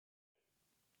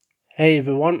Hey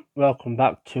everyone, welcome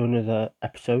back to another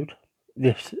episode.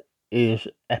 This is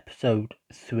episode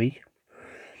 3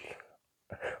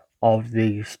 of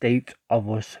the State of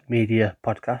Us Media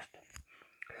podcast.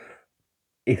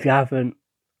 If you haven't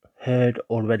heard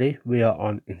already, we are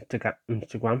on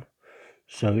Instagram.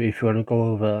 So if you want to go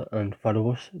over and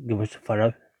follow us, give us a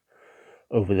follow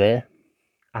over there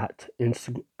at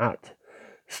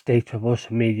State of Us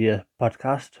Media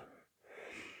podcast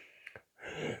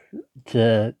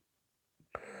to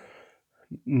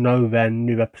know when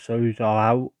new episodes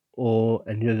are out or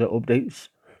any other updates.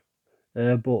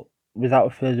 But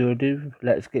without further ado,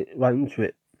 let's get right into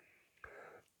it.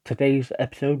 Today's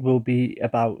episode will be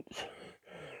about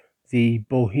the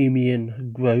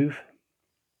Bohemian Grove.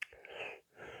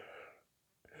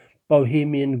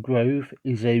 Bohemian Grove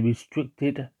is a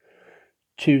restricted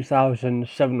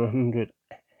 2,700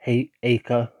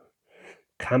 acre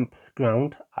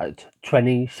campground at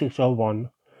 2601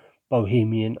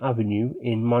 Bohemian Avenue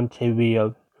in Monte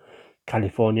Rio,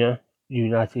 California,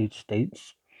 United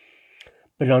States,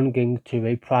 belonging to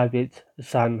a private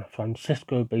San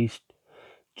Francisco-based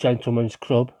gentlemen's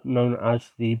club known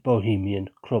as the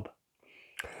Bohemian Club.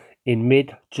 In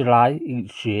mid-July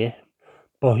each year,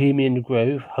 Bohemian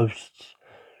Grove hosts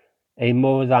a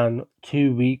more than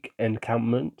 2-week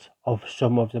encampment of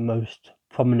some of the most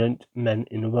prominent men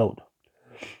in the world.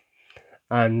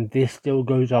 And this still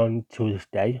goes on to this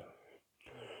day.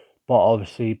 But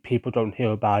obviously people don't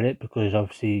hear about it because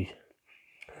obviously,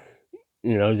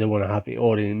 they want to have it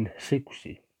all in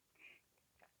secrecy.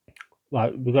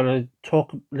 Right, we're going to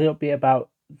talk a little bit about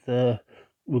we're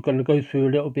going to go through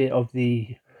a little bit of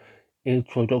the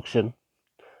introduction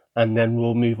and then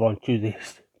we'll move on to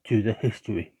the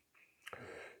history.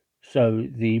 So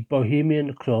the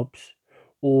Bohemian Club's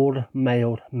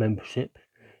all-male membership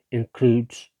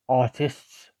includes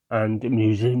artists and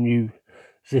musicians,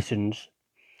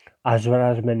 as well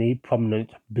as many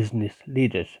prominent business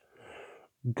leaders,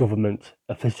 government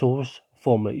officials,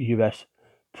 former US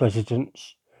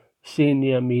presidents,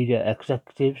 senior media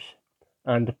executives,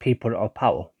 and people of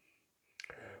power.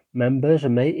 Members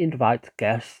may invite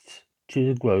guests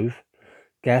to the Grove.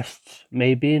 Guests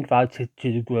may be invited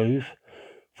to the Grove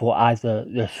for either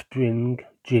the spring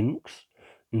drinks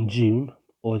in June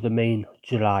or the main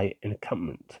July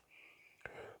encampment.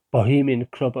 Bohemian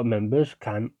Club members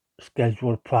can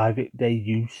schedule private day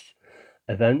use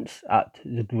events at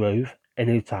the Grove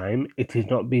anytime it is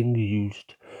not being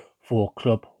used for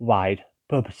club-wide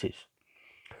purposes,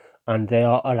 and they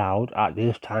are allowed at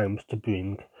these times to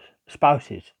bring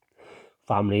spouses,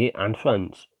 family and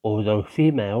friends, although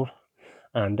female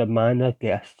and minor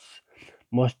guests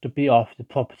must be off the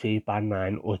property by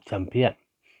 9 or 10 p.m.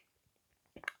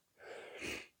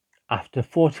 After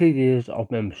 40 years of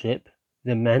membership,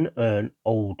 the men earn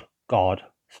Old Guard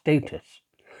status,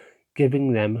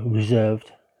 giving them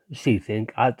reserved seating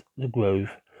at the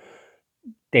Grove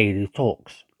daily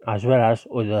talks, as well as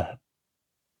other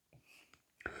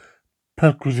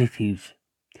perquisites.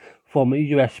 Former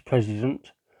US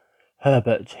President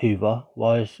Herbert Hoover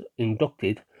was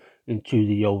inducted into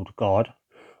the Old Guard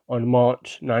on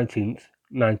March 19,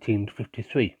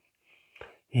 1953.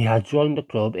 He had joined the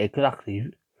club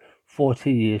exactly 40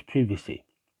 years previously.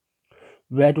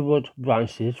 Redwood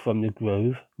branches from the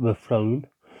Grove were flown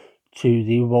to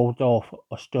the Waldorf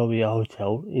Astoria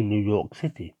Hotel in New York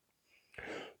City,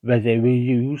 where they were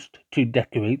used to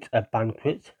decorate a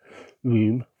banquet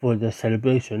room for the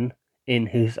celebration in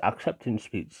his acceptance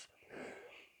speech.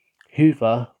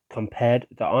 Hoover compared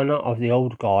the honor of the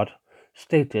Old Guard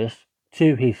status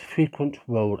to his frequent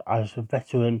role as a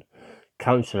veteran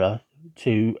counselor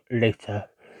to later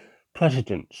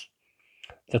presidents.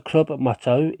 The club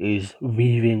motto is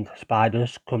 "Weaving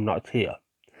spiders come not here,"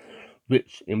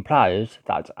 which implies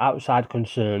that outside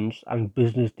concerns and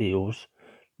business deals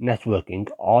networking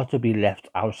are to be left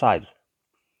outside.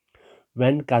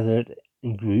 When gathered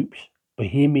in groups,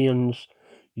 Bohemians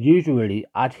usually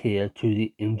adhere to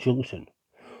the injunction,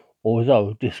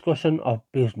 although discussion of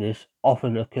business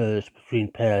often occurs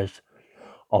between pairs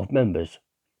of members.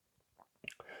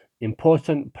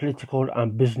 Important political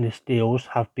and business deals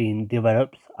have been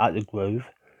developed at the Grove.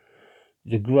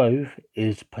 The Grove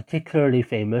is particularly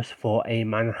famous for a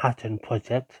Manhattan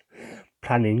Project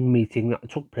planning meeting that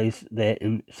took place there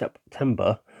in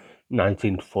September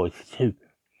 1942,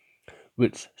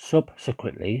 which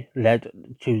subsequently led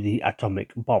to the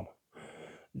atomic bomb.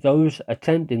 Those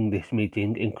attending this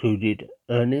meeting included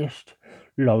Ernest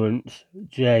Lawrence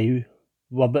J.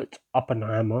 Robert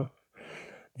Oppenheimer,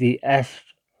 the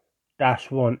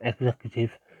S-1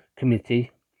 Executive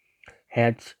Committee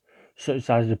heads such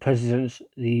as the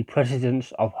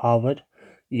presidents of Harvard,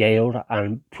 Yale,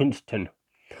 and Princeton,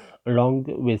 along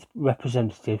with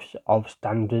representatives of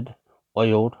Standard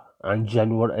Oil and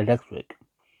General Electric,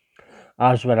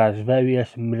 as well as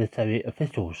various military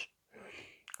officials.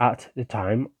 At the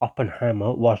time,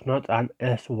 Oppenheimer was not an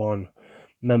S1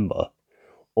 member,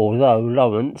 although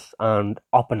Lawrence and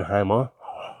Oppenheimer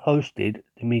hosted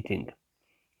the meeting.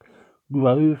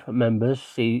 Grove members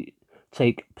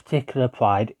take particular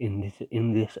pride in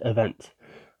this event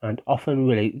and often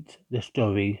relate the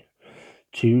story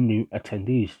to new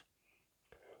attendees.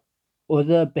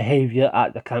 Other behaviour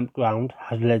at the campground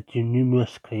has led to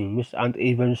numerous claims and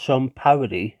even some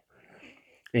parody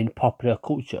in popular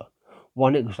culture.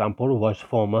 One example was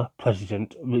former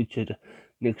President Richard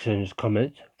Nixon's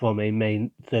comment from a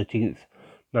May 13th,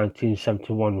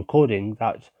 1971 recording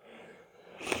that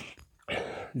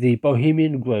the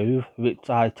Bohemian Grove, which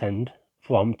I attend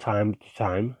from time to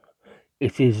time,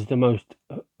 it is the most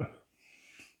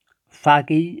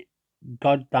faggy,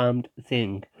 goddamned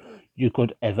thing you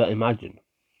could ever imagine.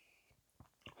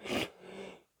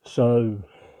 So,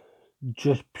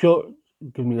 give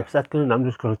me a second, and I'm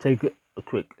just going to take a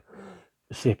quick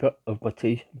sip of my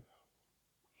tea.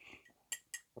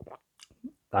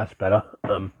 That's better.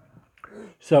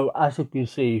 So, as you can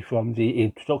see from the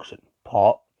introduction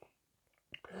part,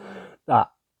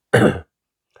 that and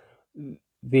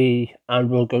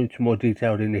we'll go into more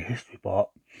detail in the history part,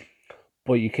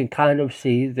 but you can kind of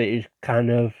see that it's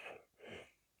kind of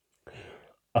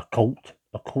a cult,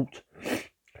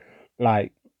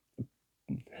 like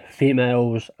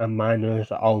females and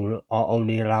minors are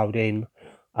only allowed in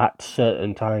at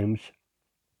certain times,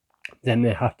 then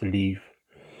they have to leave.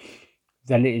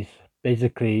 Then it is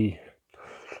basically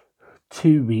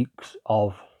 2 weeks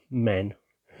of men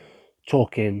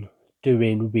talking,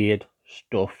 doing weird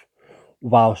stuff,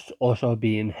 whilst also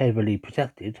being heavily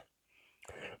protected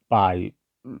by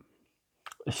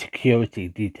a security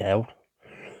detail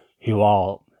who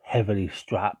are heavily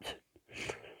strapped,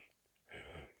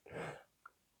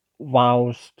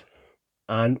 whilst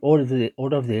and all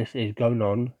of this is going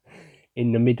on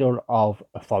in the middle of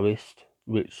a forest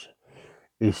which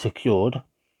is secured,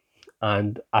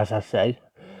 and as I said,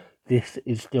 this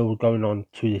is still going on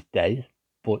to this day,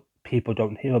 but people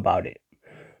don't hear about it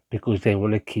because they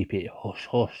want to keep it hush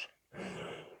hush.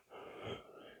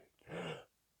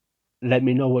 Let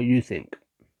me know what you think.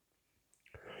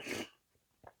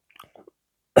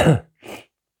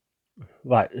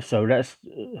 Right, so let's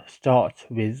start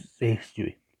with the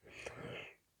history.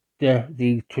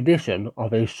 The tradition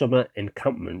of a summer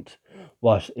encampment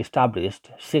was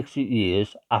established 60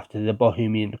 years after the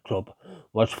Bohemian Club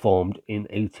was formed in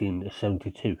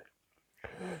 1872.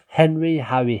 Henry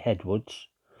Harry Edwards,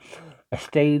 a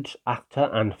stage actor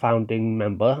and founding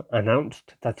member,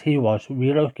 announced that he was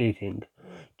relocating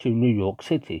to New York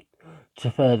City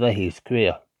to further his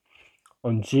career.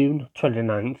 On June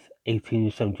 29,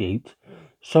 1878,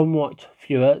 somewhat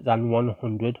fewer than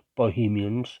 100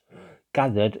 Bohemians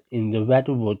gathered in the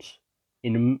Redwoods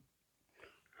in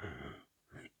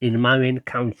Marin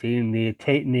County near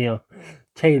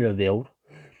Taylorville,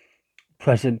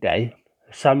 present-day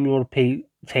Samuel P.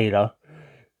 Taylor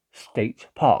State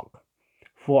Park,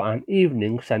 for an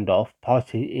evening send-off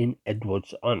party in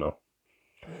Edwards' honor.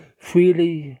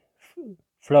 Freely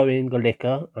flowing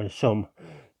liquor and some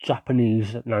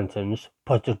Japanese lanterns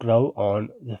put a glow on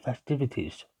the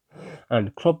festivities,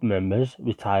 and club members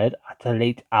retired at a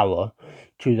late hour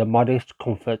to the modest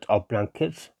comfort of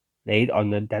blankets laid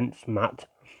on the dense mat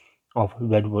of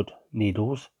redwood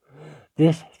needles.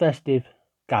 This festive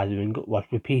gathering was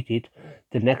repeated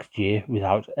the next year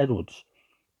without Edwards,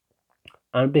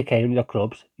 and became the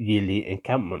club's yearly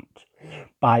encampment.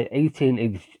 By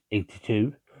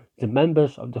 1882, the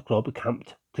members of the club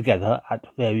camped together at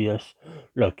various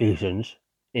locations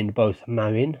in both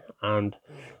Marin and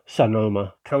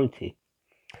Sonoma County,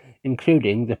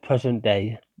 including the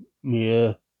present-day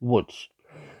Muir Woods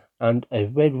and a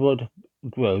redwood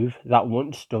grove that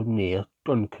once stood near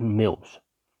Duncan Mills,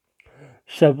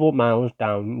 several miles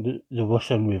down the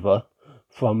Russian River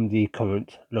from the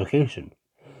current location.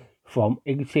 From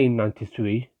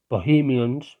 1893,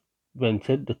 Bohemians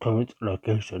rented the current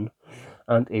location,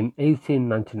 and in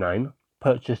 1899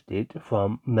 purchased it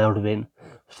from Melvin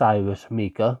Cyrus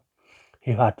Meeker,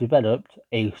 who had developed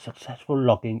a successful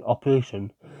logging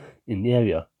operation in the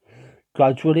area.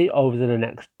 Gradually, over the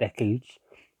next decades,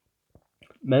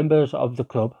 members of the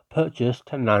club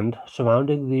purchased land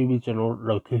surrounding the original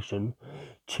location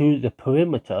to the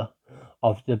perimeter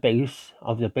of the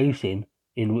basin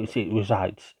in which it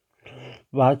resides.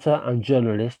 Writer and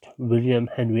journalist William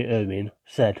Henry Irwin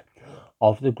said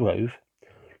of the grove,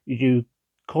 "You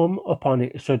come upon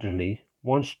it suddenly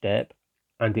one step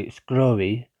and its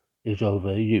glory is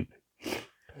over you.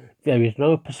 There is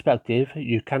no perspective.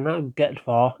 You cannot get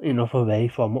far enough away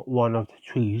from one of the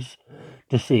trees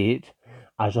to see it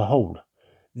as a whole.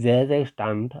 There they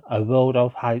stand, a world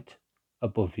of height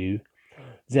above you,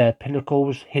 their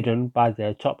pinnacles hidden by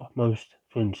their topmost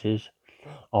fringes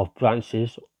of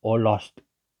branches or lost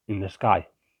in the sky.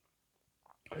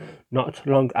 Not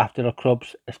long after the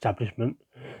club's establishment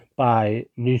by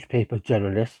newspaper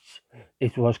journalists,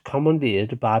 it was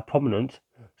commandeered by prominent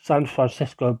San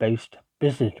Francisco-based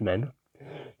businessmen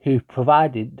who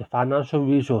provided the financial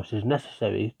resources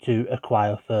necessary to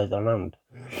acquire further land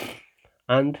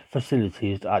and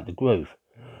facilities at the Grove.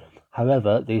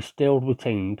 However, they still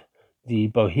retained the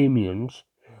bohemians,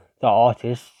 the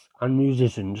artists and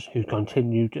musicians who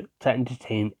continued to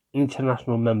entertain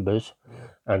international members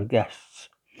and guests.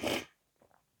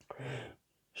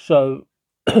 So,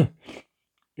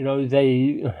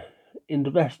 they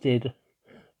invested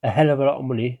a hell of a lot of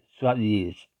money throughout the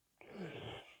years.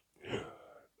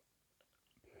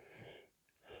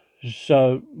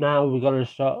 So now we're going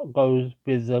to go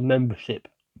with the membership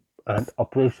and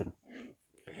operation.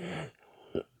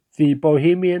 The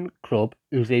Bohemian Club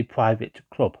is a private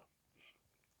club.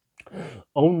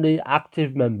 Only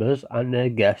active members and their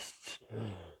guests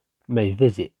may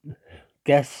visit.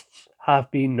 Guests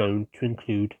have been known to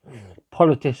include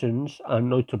politicians and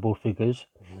notable figures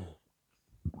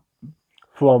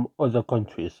from other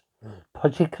countries,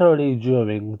 particularly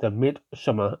during the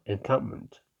midsummer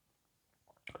encampment.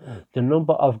 The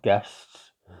number of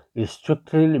guests is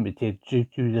strictly limited due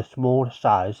to the small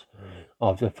size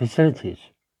of the facilities.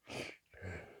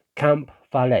 Camp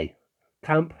Valet.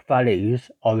 Camp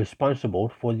valets are responsible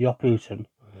for the operation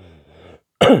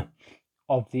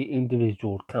of the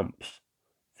individual camps.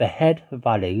 The head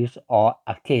valets are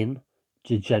akin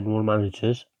to general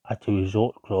managers at a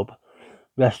resort club,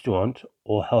 restaurant,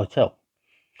 or hotel.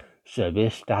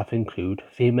 Service staff include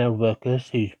female workers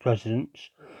whose presence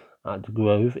at the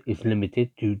Grove is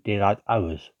limited to daylight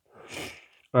hours,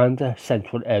 and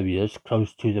central areas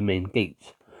close to the main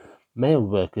gates. Male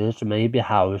workers may be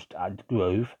housed at the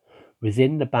Grove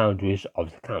within the boundaries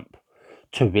of the camp,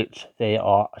 to which they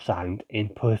are assigned in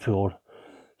peripheral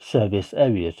service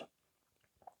areas.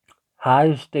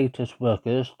 High-status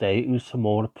workers stay in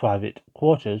small private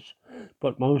quarters,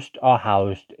 but most are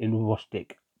housed in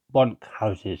rustic bunk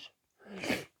houses.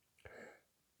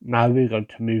 Now we're going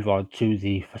to move on to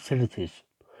the facilities.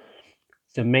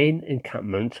 The main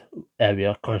encampment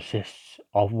area consists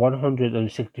of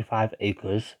 165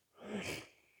 acres,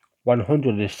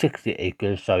 that's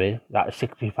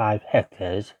 65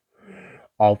 hectares,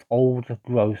 of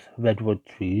old-growth redwood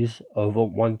trees over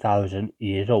 1,000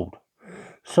 years old.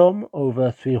 Some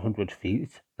over 300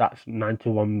 feet, that's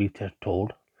 91 meters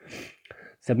tall.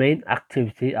 The main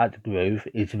activity at the Grove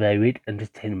is varied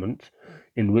entertainment,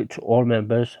 in which all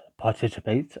members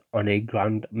participate on a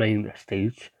grand main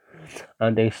stage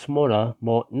and a smaller,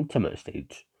 more intimate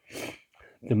stage.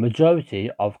 The majority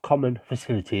of common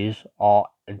facilities are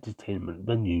entertainment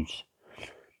venues.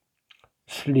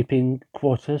 Sleeping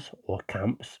quarters or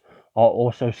camps are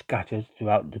also scattered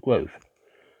throughout the Grove.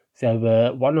 There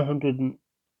were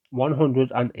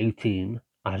 118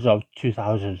 as of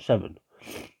 2007.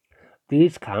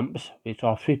 These camps, which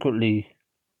are frequently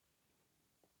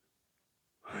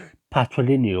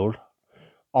patrilineal,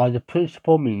 are the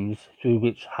principal means through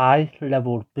which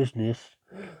high-level business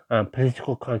and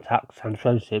political contacts and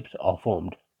friendships are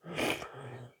formed.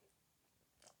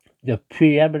 The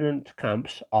preeminent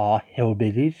camps are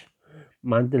Hillbillies,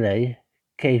 Mandalay,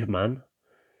 Caveman,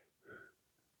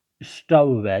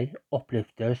 Stowaway,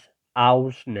 Uplifters,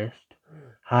 Owl's Nest,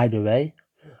 Hideaway,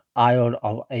 Isle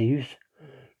of Aves,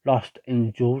 Lost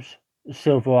Angels,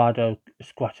 Silverado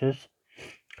Squatters,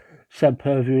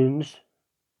 Sempervians,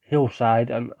 Hillside,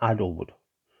 and Idlewood.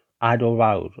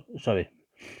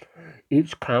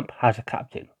 Each camp has a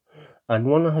captain, and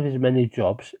one of his many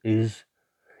jobs is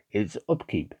its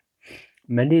upkeep.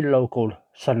 Many local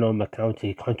Sonoma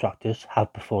County contractors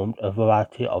have performed a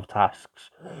variety of tasks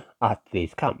at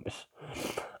these camps,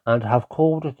 and have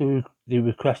called the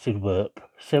requested work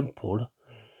simple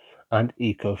and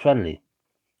eco-friendly.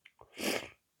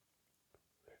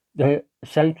 The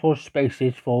central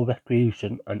spaces for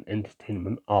recreation and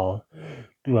entertainment are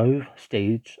Grove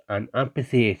Stage, an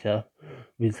amphitheatre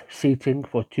with seating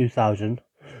for 2,000,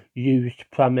 used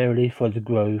primarily for the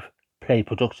Grove play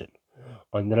production.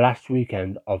 On the last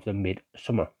weekend of the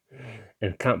midsummer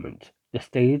encampment, the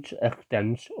stage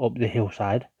extends up the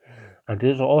hillside and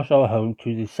is also home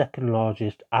to the second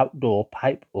largest outdoor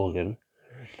pipe organ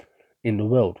in the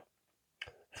world.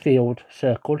 Field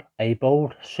Circle, a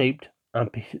bowl-shaped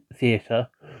amphitheatre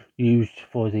used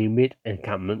for the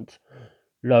mid-encampment,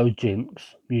 Low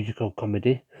Jinks musical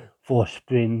comedy for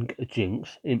Spring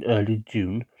Jinks in early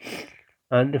June,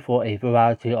 and for a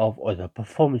variety of other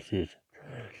performances.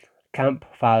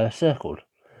 Campfire Circle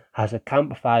has a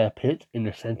campfire pit in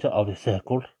the centre of the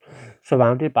circle,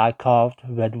 surrounded by carved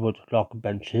redwood log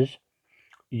benches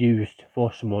used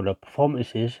for smaller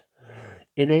performances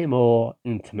in a more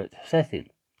intimate setting.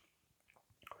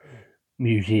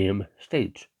 Museum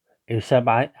Stage, a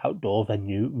semi-outdoor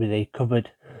venue with a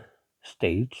covered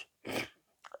stage,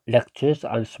 lectures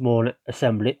and small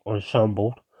assembly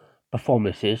ensemble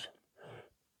performances.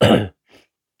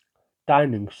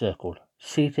 Dining Circle,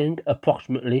 seating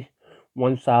approximately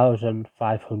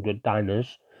 1,500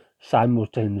 diners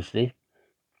simultaneously.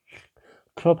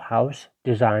 Clubhouse,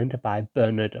 designed by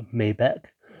Bernard Maybeck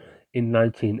in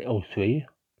 1903,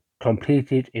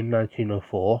 completed in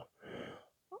 1904,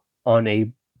 on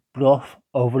a bluff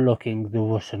overlooking the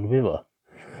Russian River.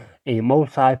 A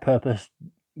multi-purpose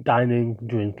dining,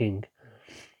 drinking,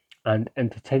 and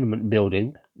entertainment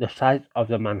building, the site of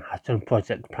the Manhattan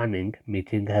Project planning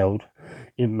meeting held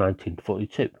in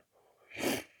 1942.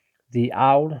 The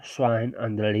Owl Shrine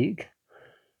and the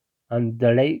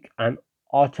Lake, an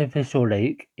artificial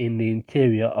lake in the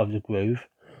interior of the grove,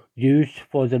 used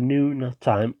for the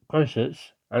noontime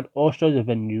concerts, and also the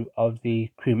venue of the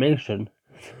cremation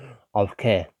of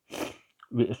Care,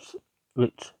 which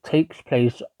takes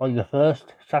place on the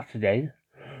first Saturday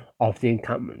of the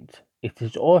encampment. It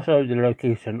is also the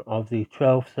location of the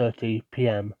 12:30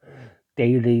 p.m.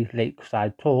 daily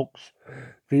lakeside talks.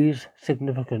 These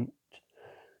significant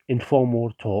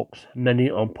informal talks, many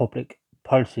on public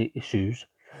policy issues,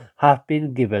 have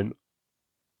been given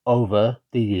over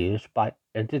the years by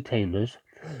entertainers,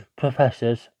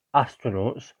 professors,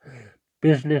 astronauts,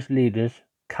 business leaders,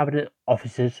 cabinet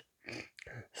officers,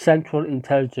 Central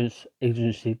Intelligence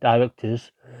Agency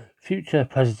directors, future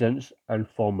presidents, and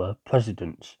former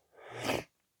presidents.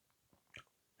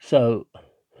 So,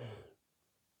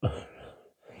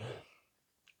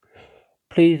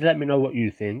 please let me know what you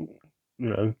think.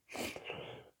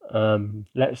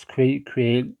 Let's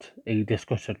create a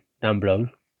discussion down below.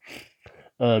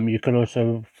 You can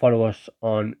also follow us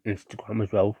on Instagram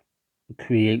as well.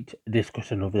 Create a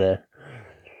discussion over there.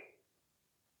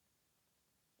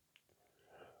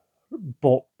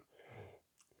 But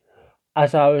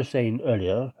as I was saying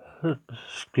earlier,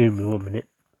 excuse me 1 minute.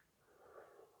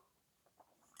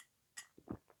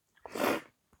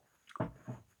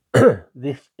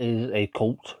 This is a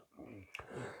cult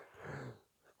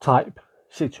type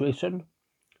situation,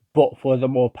 but for the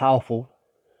more powerful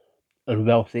and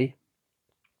wealthy,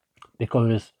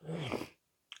 because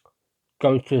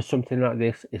going to something like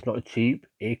this is not cheap.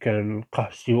 It can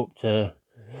cost you up to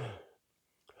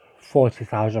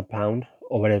 £40,000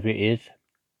 or whatever it is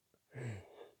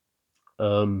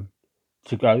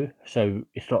to go. So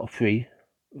it's not free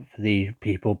for the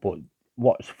people, but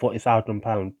what's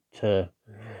 £40,000 to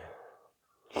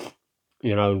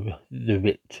the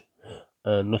rich?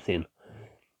 Nothing.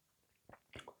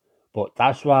 But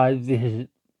that's why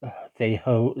they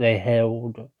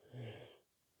held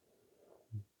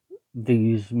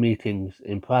these meetings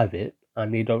in private,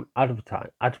 and they don't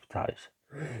advertise.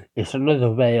 It's another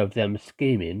way of them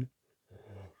scheming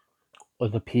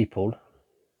other people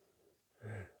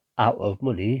out of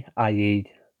money,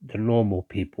 i.e. the normal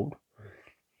people,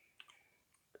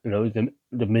 the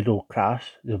middle class,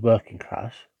 the working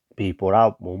class people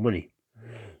out more money,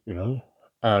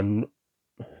 and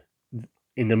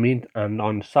and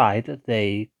on the side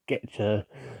they get to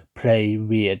play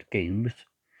weird games.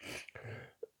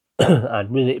 And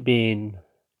with it being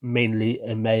mainly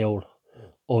a male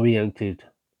oriented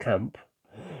camp,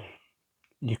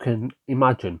 you can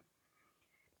imagine.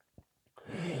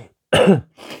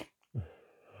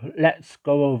 Let's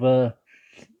go over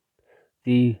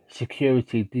the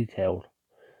security detail.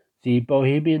 The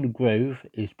Bohemian Grove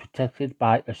is protected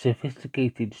by a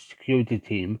sophisticated security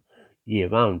team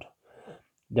year-round.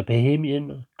 The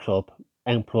Bohemian Club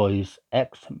employs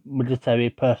ex-military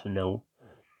personnel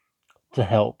to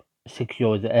help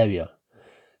secure the area.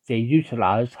 They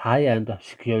utilize high-end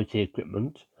security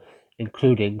equipment,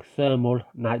 including thermal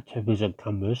night vision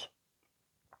cameras,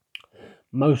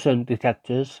 motion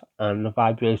detectors, and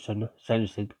vibration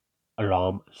sensing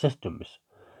alarm systems.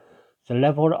 The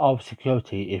level of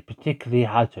security is particularly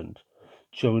heightened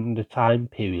during the time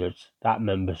periods that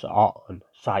members are on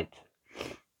site.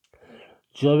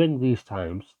 During these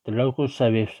times, the local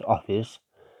sheriff's office,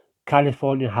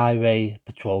 California Highway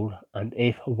Patrol, and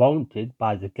if warranted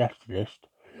by the guest list,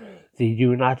 the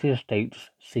United States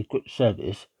Secret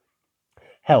Service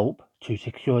help to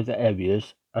secure the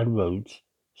areas and roads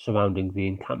surrounding the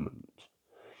encampment.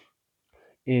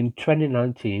 In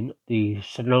 2019, the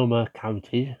Sonoma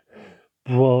County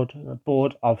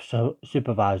Board of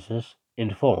Supervisors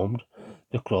informed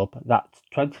the club that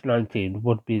 2019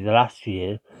 would be the last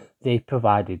year they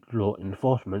provided law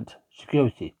enforcement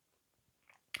security.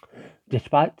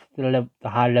 Despite the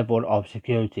high level of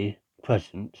security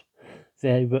present,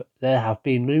 there have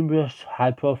been numerous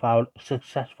high-profile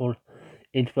successful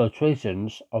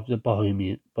infiltrations of the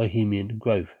Bohemian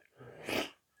Grove.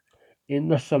 In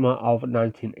the summer of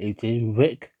 1980,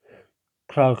 Rick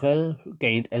Kroger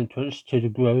gained entrance to the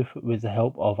Grove with the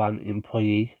help of an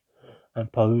employee and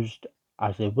posed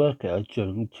as a worker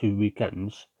during 2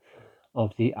 weekends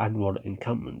of the annual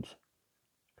encampment.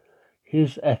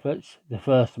 His efforts, the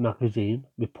first magazine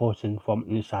reporting from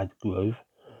inside the Grove,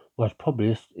 was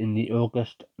published in the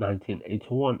August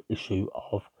 1981 issue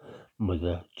of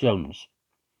Mother Jones.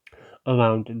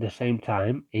 Around the same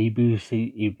time,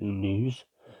 ABC Evening News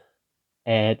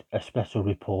aired a special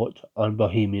report on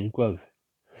Bohemian Grove.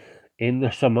 In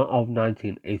the summer of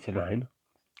 1989,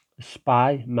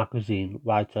 Spy magazine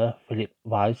writer Philip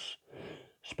Weiss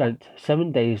spent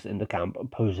 7 days in the camp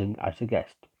posing as a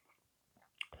guest,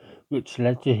 which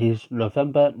led to his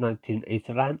November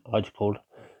 1989 article,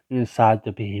 Inside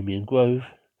the Bohemian Grove.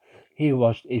 He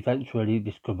was eventually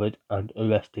discovered and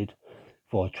arrested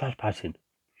for trespassing.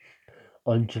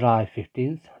 On July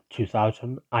 15,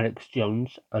 2000, Alex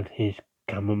Jones and his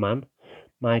cameraman,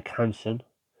 Mike Hansen,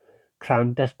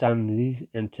 clandestinely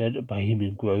entered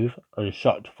Bohemian Grove and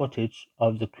shot footage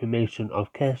of the cremation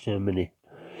of care ceremony.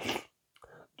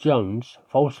 Jones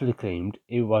falsely claimed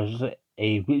it was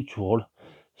a ritual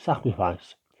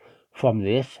sacrifice. From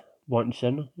this,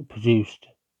 Watson produced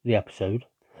the episode,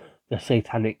 The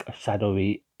Satanic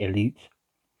Shadowy Elite,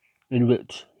 in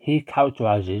which he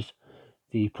characterizes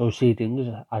the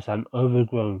proceedings as an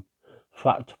overgrown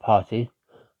frat party,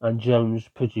 and Jones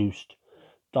produced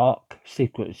dark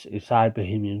secrets inside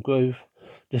Bohemian Grove,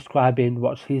 describing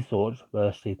what he thought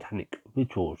were satanic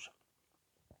rituals.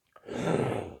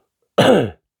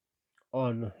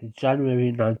 On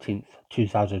January 19,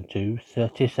 2002,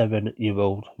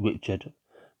 37-year-old Richard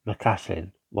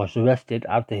McCaslin was arrested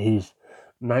after his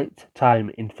night-time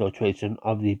infiltration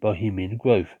of the Bohemian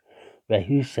Grove, where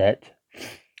he set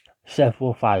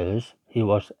several fires. He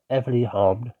was heavily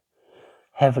armed,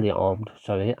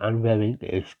 and wearing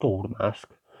a skull mask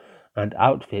and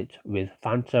outfit with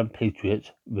Phantom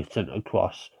Patriot written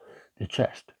across the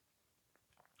chest.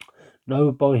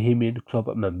 No Bohemian Club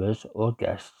members or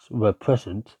guests were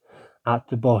present at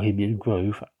the Bohemian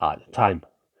Grove at the time.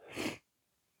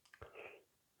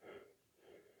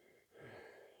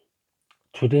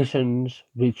 Traditions,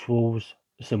 rituals,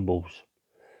 symbols.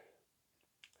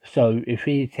 So if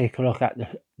we take a look at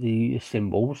the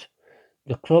symbols,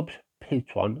 the club's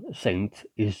patron saint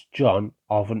is John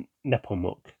of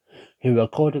Nepomuk, who,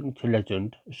 according to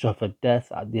legend, suffered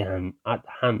death at the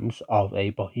hands of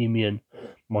a Bohemian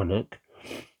monarch,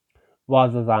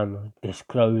 rather than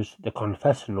disclose the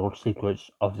confessional secrets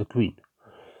of the Queen.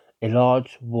 A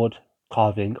large wood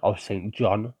carving of St.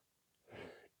 John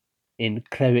in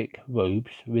cleric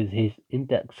robes with his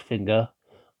index finger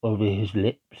over his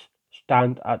lips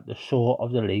stand at the shore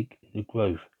of the lake in the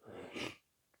Grove,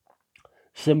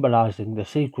 symbolizing the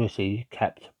secrecy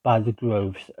kept by the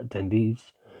Grove's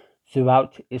attendees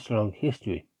throughout its long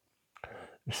history.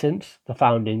 Since the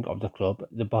founding of the club,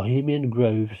 the Bohemian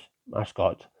Grove's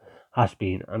mascot has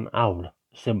been an owl,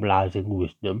 symbolizing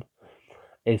wisdom,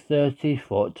 a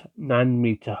 30-foot,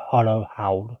 9-meter hollow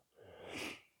owl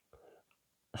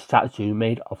statue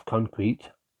made of concrete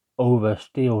over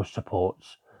steel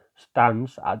supports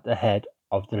stands at the head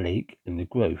of the lake in the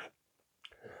Grove.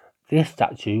 This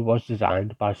statue was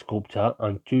designed by sculptor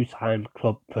and two-time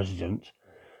club president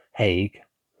Haig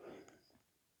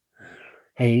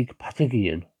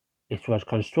Patigian. It was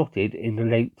constructed in the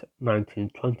late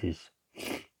 1920s.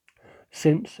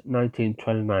 Since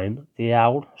 1929, the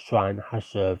owl shrine has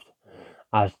served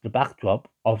as the backdrop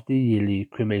of the yearly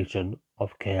Cremation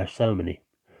of Care ceremony.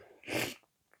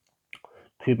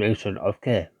 Cremation of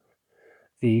Care.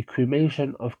 The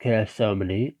Cremation of Care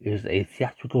ceremony is a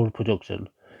theatrical production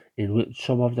in which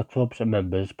some of the club's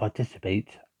members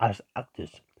participate as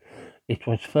actors. It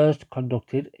was first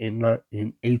conducted in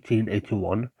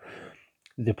 1881.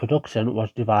 The production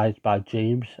was devised by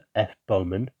James F.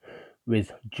 Bowman,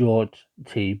 with George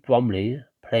T. Bromley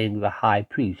playing the High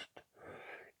Priest.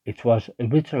 It was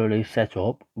originally set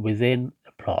up within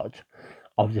the plot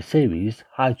of the series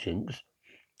Hijinks,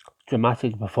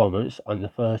 dramatic performance on the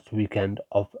first weekend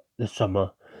of the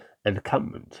summer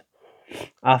encampment.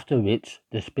 after which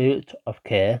the spirit of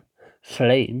care,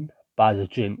 slain by the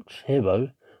drink's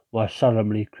hero, was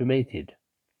solemnly cremated.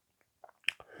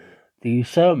 The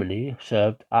ceremony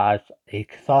served as a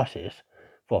catharsis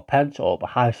for pent-up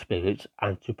high spirits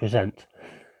and to present,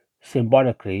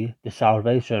 symbolically, the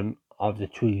salvation of the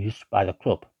trees by the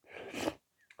club.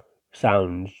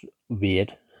 Sounds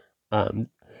weird.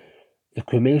 The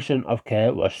cremation of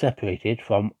care was separated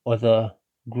from other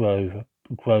Grove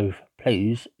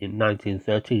plays in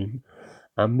 1913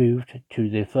 and moved to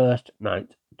the first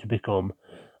night to become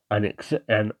an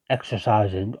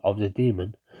exorcising of the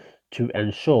demon to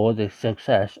ensure the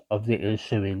success of the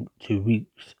ensuing 2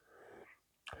 weeks.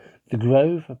 The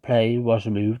Grove play was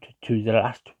moved to the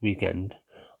last weekend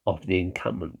of the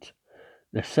encampment.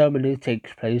 The ceremony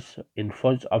takes place in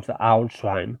front of the owl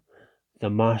shrine. The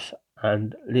moss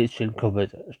and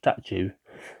lichen-covered statue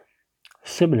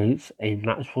simulates a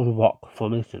natural rock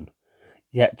formation,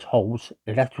 yet holds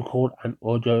electrical and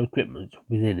audio equipment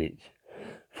within it.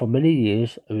 For many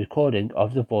years, a recording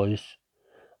of the voice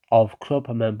of club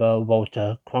member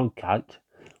Walter Cronkite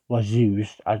was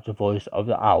used as the voice of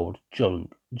the owl during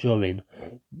the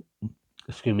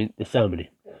ceremony.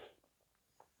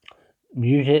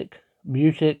 Music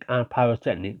and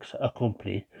pyrotechnics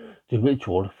accompany the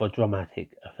ritual for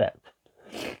dramatic effect.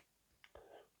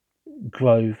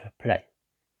 Grove play.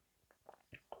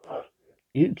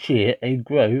 Each year, a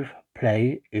Grove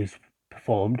play is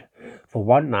performed for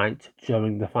one night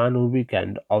during the final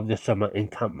weekend of the summer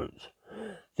encampment.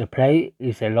 The play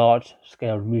is a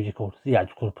large-scale musical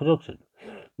theatrical production,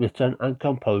 written and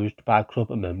composed by club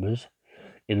members,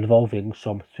 involving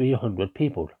some 300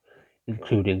 people,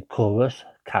 including chorus,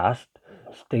 cast,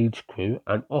 stage crew,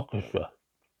 and orchestra.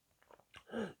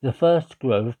 The first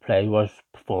Grove play was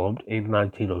performed in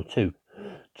 1902,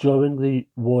 during the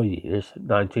war years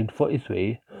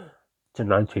 1943 to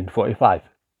 1945.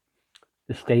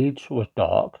 The stage was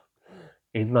dark.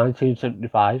 In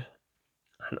 1975,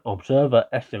 an observer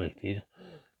estimated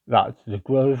that the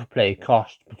Grove play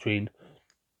cost between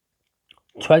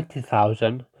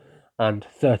 $20,000 and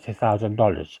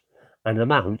 $30,000, an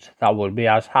amount that would be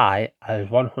as high as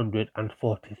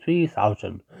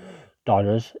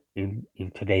 $143,000 in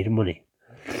today's money.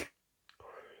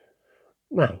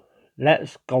 Now,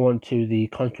 let's go on to the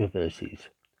controversies.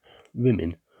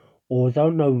 Women. Although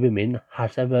no women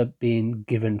has ever been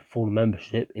given full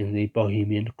membership in the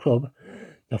Bohemian Club,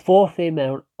 the 4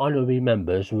 female honorary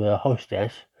members were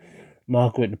hostess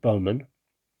Margaret Bowman,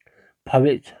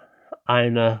 poet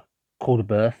Ina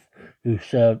Coldbirth, who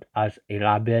served as a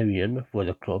librarian for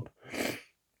the club,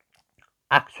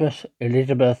 actress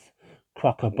Elizabeth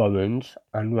Crocker Bowens,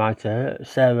 and writer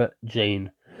Sarah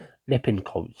Jane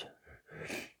Lippincott.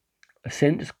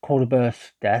 Since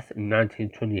Coldbirth's death in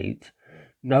 1928,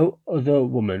 no other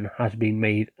woman has been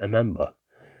made a member.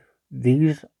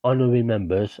 These honorary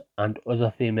members and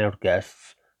other female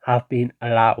guests have been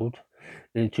allowed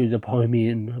into the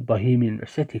Bohemian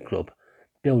City Club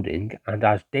building and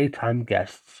as daytime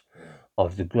guests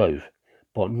of the Grove,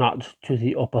 but not to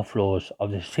the upper floors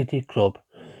of the City Club,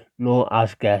 nor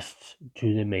as guests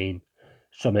to the main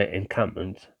summer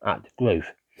encampment at the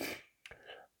Grove.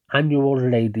 Annual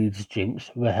ladies' drinks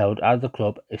were held at the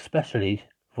club especially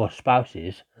for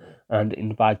spouses and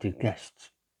invited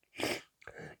guests.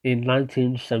 In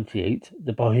 1978,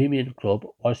 the Bohemian Club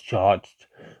was charged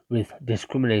with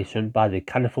discrimination by the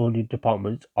California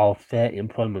Department of Fair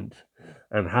Employment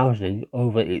and Housing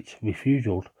over its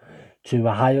refusal to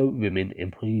hire women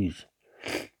employees.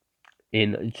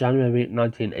 In January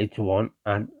 1981,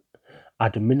 an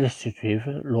administrative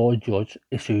law judge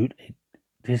issued a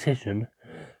decision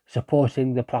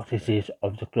supporting the practices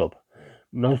of the club,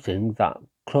 noting that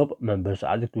club members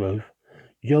at the Grove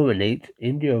urinate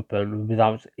in the open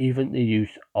without even the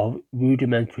use of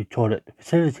rudimentary toilet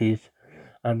facilities,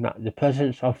 and that the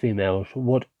presence of females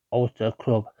would alter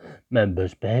club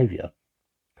members' behaviour.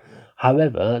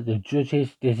 However, the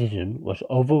judge's decision was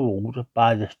overruled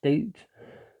by the State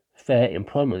Fair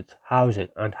Employment, Housing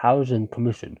and Housing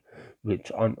Commission,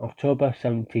 which on October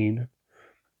 17,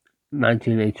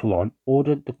 1981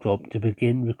 ordered the club to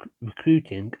begin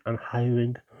recruiting and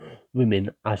hiring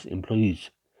women as employees.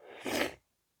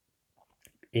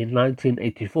 In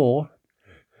 1984,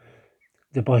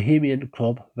 the Bohemian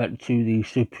Club went to the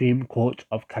Supreme Court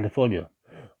of California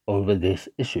over this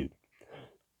issue.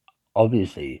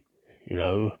 Obviously,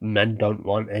 men don't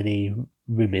want any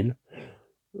women,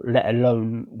 let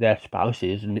alone their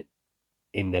spouses,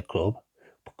 in their club,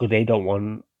 because they don't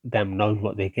want them knowing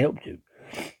what they get up to.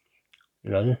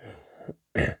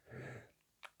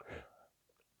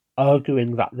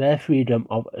 arguing that their freedom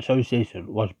of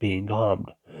association was being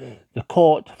harmed. The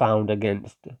court found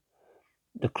against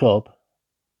the club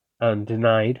and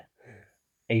denied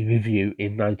a review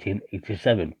in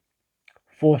 1987,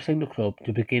 forcing the club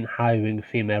to begin hiring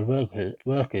female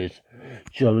workers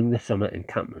during the summer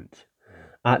encampment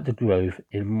at the Grove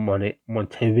in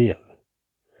Montevideo.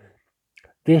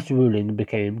 This ruling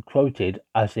became quoted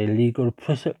as a legal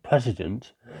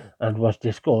precedent and was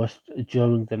discussed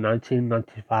during the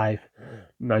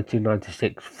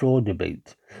 1995-1996 floor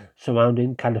debate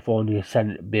surrounding California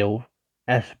Senate Bill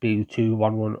SB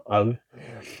 2110,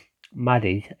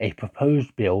 MADI, a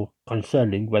proposed bill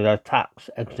concerning whether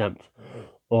tax-exempt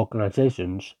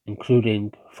organizations,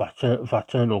 including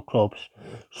fraternal clubs,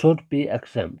 should be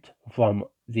exempt from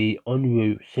the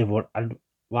Unruh Civil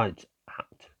Rights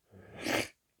Act.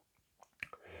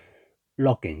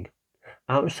 Logging.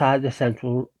 Outside the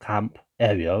central camp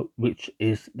area, which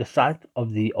is the site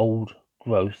of the old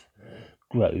grove,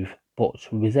 but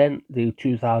within the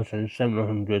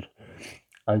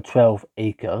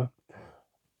 2,712-acre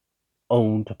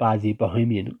owned by the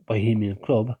Bohemian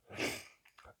Club,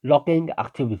 logging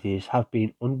activities have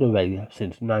been underway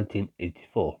since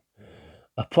 1984.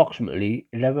 Approximately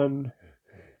 11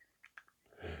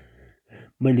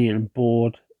 million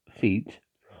board feet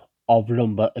of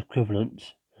lumber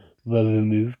equivalents were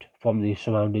removed from the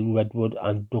surrounding redwood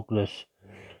and Douglas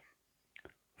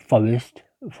forest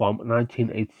from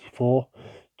 1984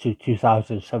 to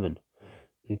 2007.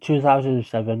 In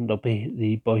 2007,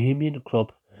 the Bohemian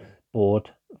Club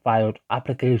Board filed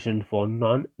application for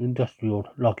non-industrial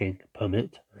logging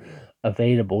permit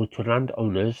available to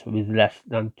landowners with less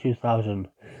than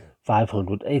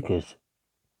 2,500 acres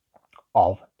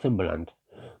of timberland,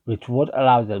 which would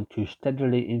allow them to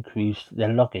steadily increase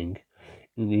their logging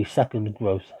in the second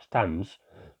growth stands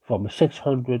from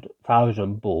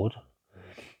 600,000 board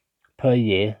per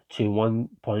year to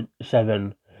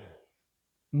 1.7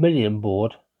 million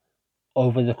board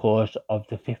over the course of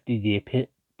the 50-year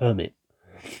permit.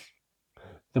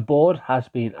 The board has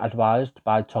been advised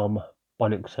by Tom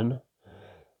Bonnickson,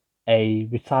 a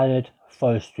retired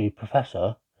forestry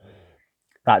professor,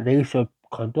 that they should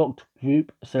conduct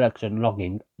group selection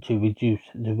logging to reduce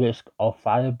the risk of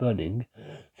fire burning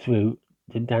through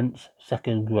the dense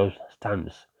second growth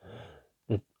stands.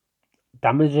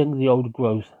 Damaging the old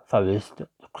growth forest the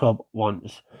club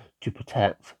wants to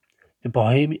protect. The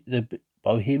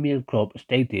Bohemian Club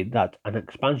stated that an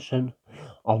expansion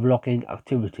of logging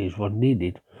activities was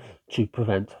needed to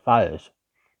prevent fires,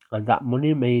 and that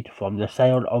money made from the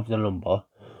sale of the lumber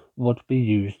would be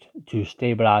used to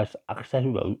stabilize access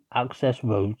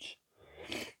roads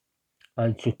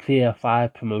and to clear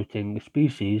fire-promoting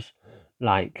species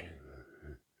like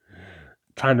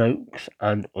tan oaks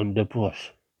and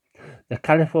underbrush. The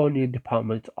California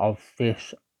Department of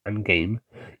Fish and Game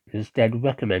instead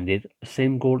recommended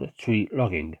single-tree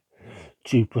logging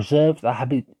to preserve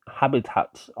the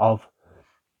habitats of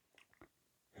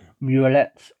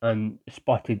murrelets and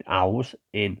spotted owls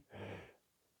in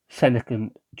Seneca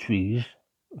trees.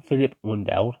 Philip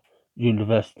Mundell,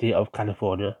 University of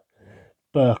California,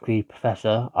 Berkeley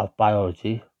professor of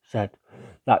biology, said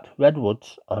that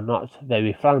redwoods are not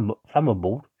very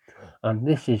flammable, and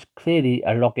this is clearly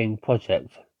a logging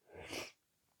project,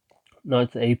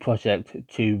 not a project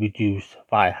to reduce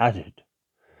fire hazard.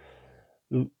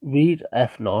 Reed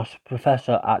F. Noss,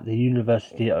 professor at the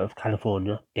University of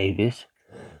California, Davis,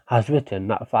 has written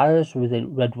that fires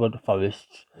within redwood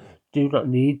forests do not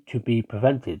need to be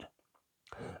prevented,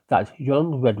 that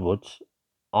young redwoods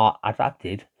are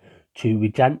adapted to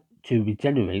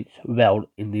regenerate well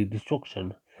in the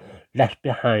destruction left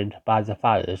behind by the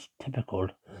fires typical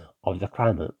of the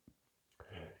climate.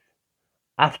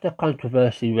 After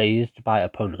controversy raised by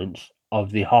opponents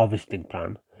of the harvesting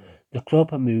plan, the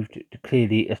club moved to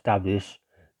clearly establish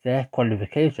their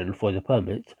qualification for the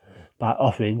permit by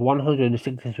offering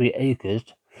 163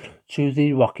 acres to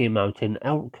the Rocky Mountain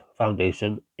Elk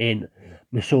Foundation in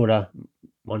Missoula,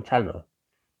 Montana,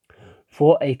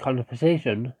 for a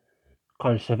conservation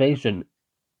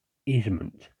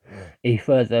easement. A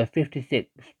further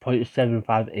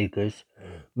 56.75 acres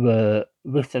were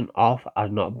written off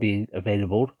as not being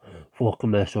available for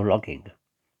commercial logging,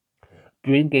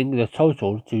 bringing the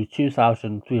total to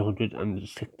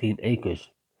 2,316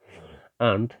 acres,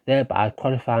 and thereby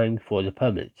qualifying for the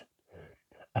permit.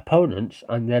 Opponents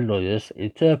and their lawyers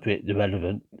interpret the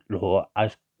relevant law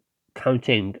as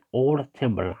counting all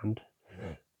timberland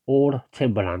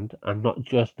and not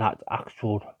just that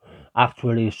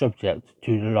actually subject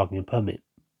to the logging permit.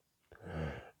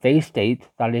 They state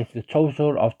that if the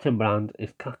total of timberland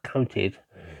is counted,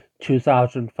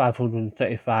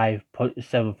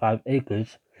 2,535.75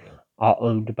 acres are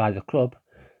owned by the club,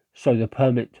 so the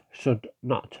permit should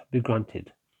not be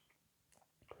granted.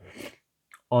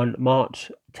 On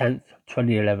March 10,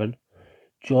 2011,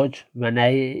 Judge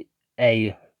Renee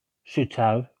A.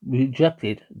 Shutar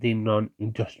rejected the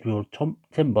Non-Industrial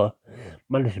Timber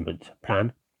Management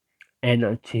Plan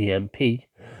 (NTMP)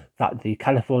 that the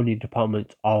California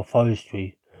Department of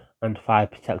Forestry and Fire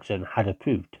Protection had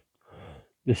approved.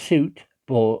 The suit,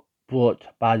 brought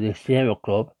by the Sierra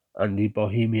Club and the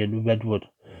Bohemian Redwood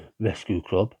Rescue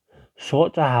Club,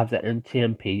 sought to have the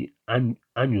NTMP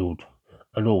annulled.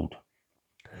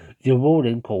 The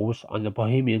ruling calls on the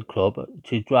Bohemian Club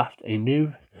to draft a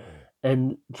new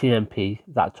NTMP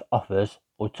that offers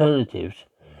alternatives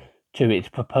to its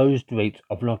proposed rate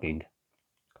of logging.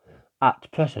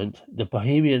 At present, the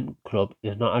Bohemian Club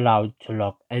is not allowed to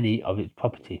log any of its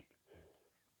property.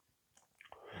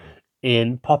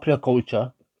 In popular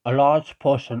culture, a large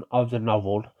portion of the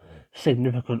novel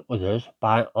Significant Others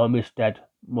by Armistead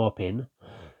Maupin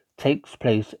takes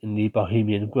place in the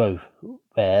Bohemian Grove,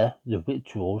 where the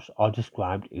rituals are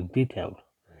described in detail.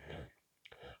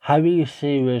 Harry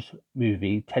Shearer's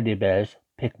movie Teddy Bear's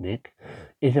Picnic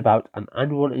is about an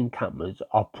annual encampment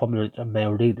of prominent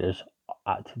male leaders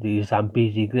at the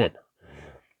Zambezi Glen.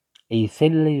 A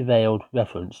thinly veiled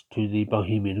reference to the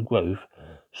Bohemian Grove,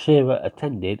 Shearer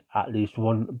attended at least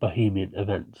one Bohemian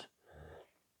event.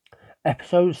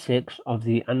 Episode 6 of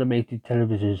the animated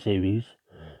television series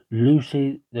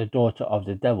Lucy, the Daughter of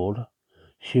the Devil,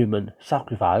 Human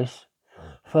Sacrifice,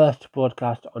 first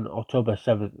broadcast on October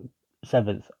 7th,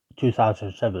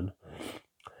 2007,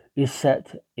 is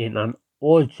set in an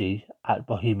orgy at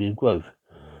Bohemian Grove,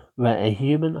 where a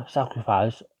human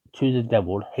sacrifice to the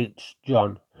devil H.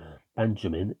 John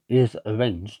Benjamin is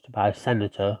arranged by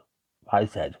Senator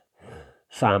Whitehead,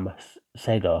 Sam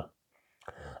Seder,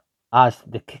 as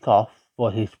the kickoff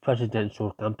for his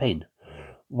presidential campaign.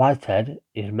 Whitehead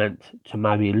is meant to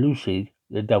marry Lucy,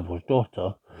 the devil's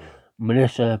daughter,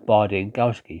 Melissa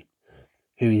Bardin-Gowsky,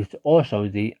 who is also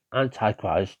the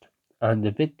Antichrist, and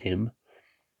the victim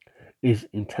is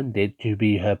intended to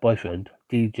be her boyfriend,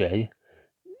 DJ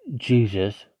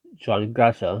Jesus John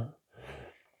Glasser.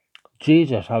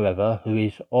 Jesus, however, who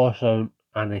is also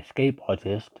an escape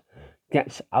artist,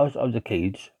 gets out of the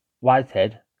cage.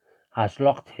 Whitehead has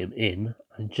locked him in,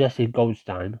 and Jesse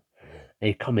Goldstein,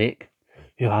 a comic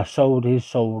who has sold his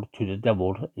soul to the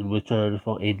devil in return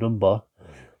for a number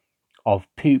of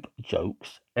poop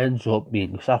jokes, ends up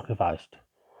being sacrificed.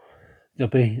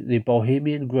 The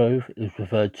Bohemian Grove is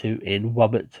referred to in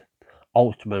Robert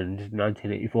Altman's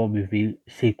 1984 movie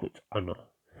Secret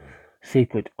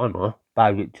Honor by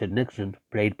Richard Nixon,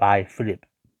 played by Philip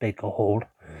Baker Hall,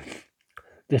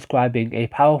 describing a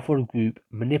powerful group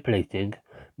manipulating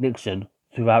Nixon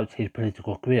throughout his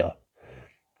political career.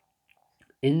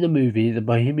 In the movie, the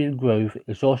Bohemian Grove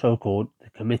is also called the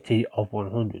Committee of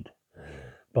 100.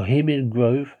 Bohemian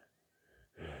Grove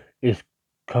is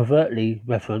covertly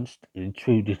referenced in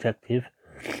True Detective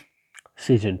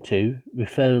Season 2,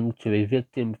 referring to a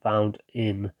victim found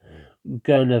in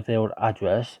Gurneville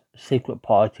address, secret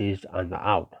parties, and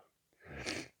out.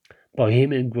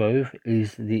 Bohemian Grove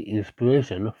is the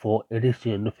inspiration for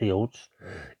Elysian Fields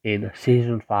in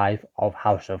Season 5 of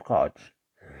House of Cards.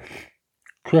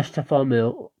 Christopher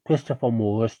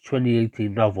Moore's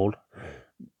 2018 novel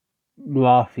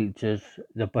Noir features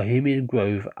the Bohemian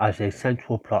Grove as a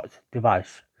central plot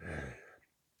device.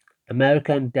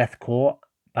 American deathcore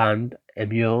band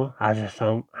Emmure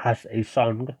has a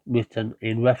song written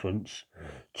in reference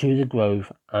to the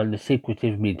Grove and the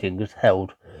secretive meetings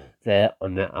held there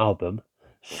on their album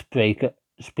Speaker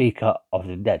of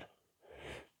the Dead.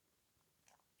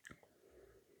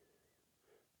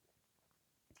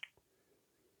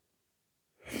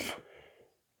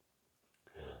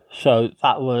 So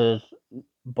that was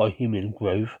Bohemian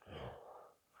Grove.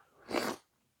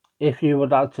 If you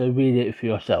would like to read it for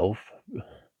yourself,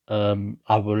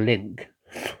 I will link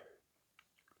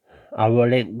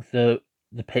the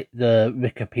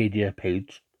Wikipedia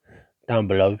page down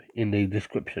below in the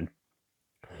description.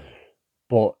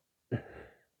 But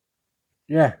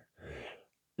yeah,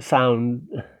 it's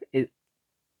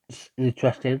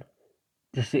interesting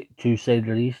to say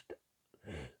the least.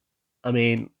 I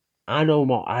mean, I know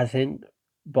what I think,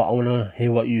 but I want to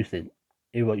hear what you think.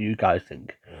 Hear what you guys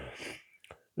think.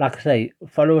 Like I say,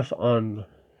 follow us on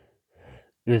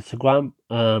Instagram.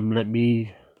 Let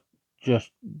me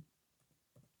just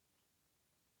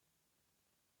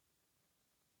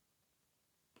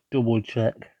double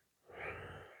check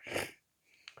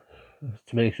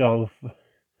to make sure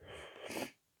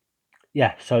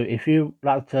yeah, so if you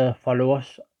like to follow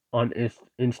us on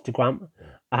Instagram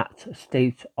at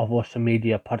State of Awesome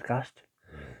Media Podcast,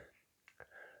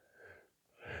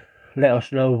 let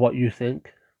us know what you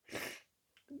think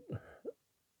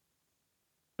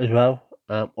as well.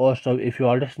 Also, if you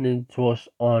are listening to us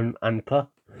on Anchor,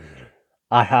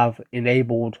 I have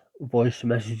enabled voice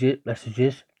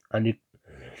messages, and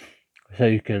so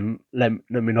you can let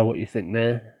me know what you think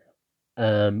there.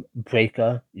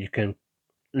 Breaker, you can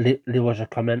leave us a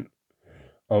comment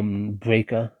on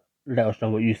Breaker. Let us know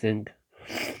what you think.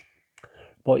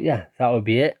 But yeah, that would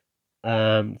be it.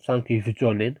 Thank you for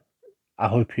joining. I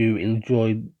hope you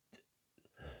enjoyed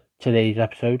today's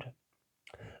episode.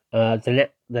 The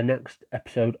next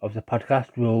episode of the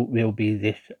podcast will be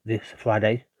this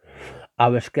Friday.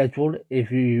 Our schedule,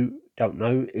 if you don't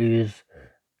know, is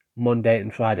Monday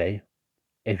and Friday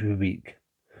every week.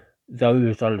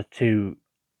 Those are the two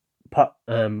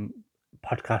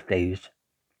podcast days.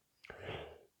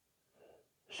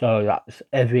 So that's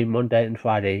every Monday and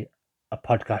Friday a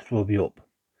podcast will be up.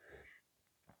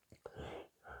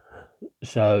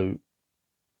 So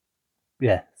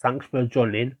yeah, thanks for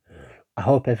joining. I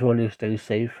hope everyone is staying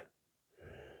safe.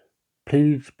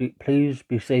 Please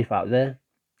be safe out there.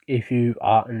 If you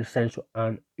are an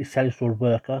essential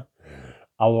worker,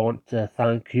 I want to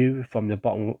thank you from the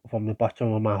bottom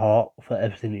of my heart for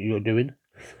everything that you're doing.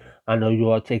 I know you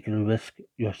are taking a risk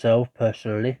yourself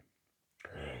personally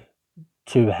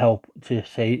to help to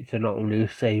not only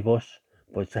save us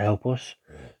but to help us.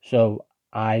 So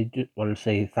I just want to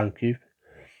say thank you.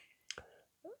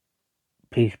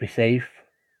 Please be safe.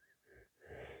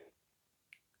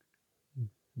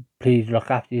 Please look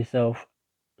after yourself.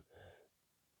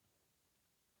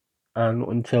 And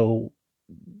until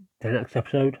the next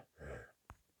episode,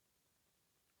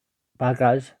 bye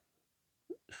guys.